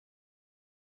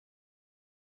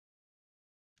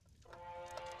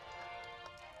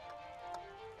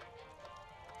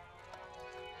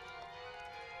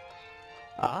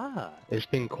Ah, it's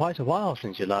been quite a while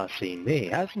since you last seen me,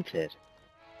 hasn't it?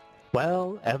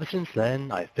 Well, ever since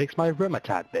then, I fixed my room a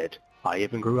tad bit. I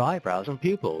even grew eyebrows and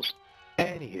pupils.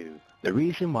 Anywho, the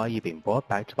reason why you've been brought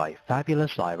back to my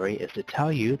fabulous library is to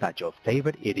tell you that your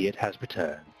favorite idiot has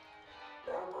returned.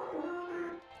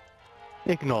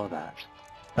 Ignore that.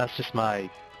 That's just my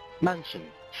mansion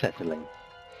settling.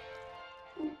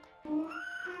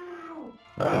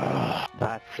 Ugh,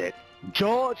 that's it.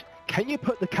 George, can you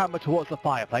put the camera towards the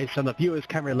fireplace so the viewers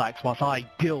can relax whilst I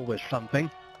deal with something?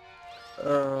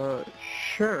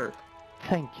 Sure.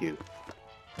 Thank you.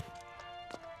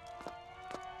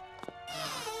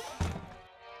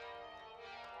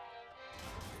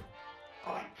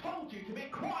 I told you to be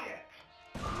quiet!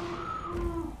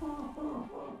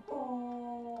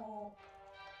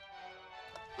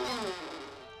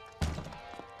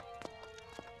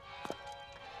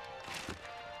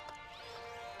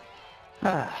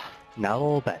 Now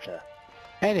all better.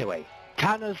 Anyway,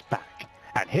 Tanner's back,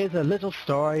 and here's a little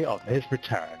story of his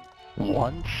return.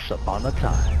 Once upon a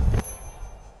time.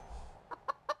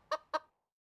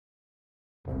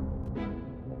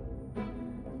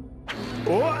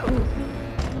 Whoa!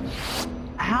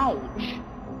 Ouch!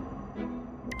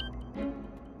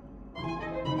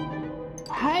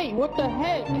 Hey, what the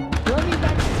heck? Let me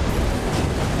back.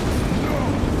 No!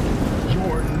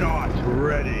 You're not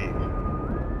ready!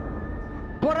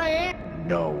 But I am!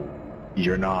 No,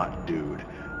 you're not, dude.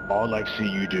 All I see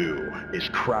you do is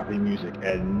crappy music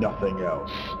and nothing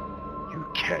else. You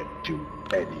can't do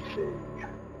anything.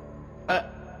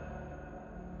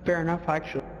 Fair enough,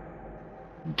 actually.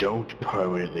 Don't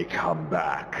permanently come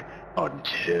back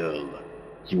until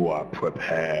you are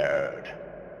prepared.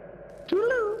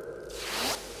 Toodaloo!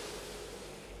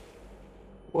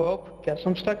 Well, guess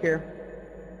I'm stuck here.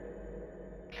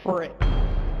 Frick.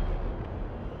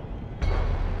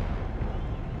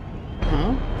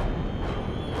 Huh?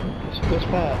 Guess it goes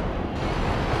bad.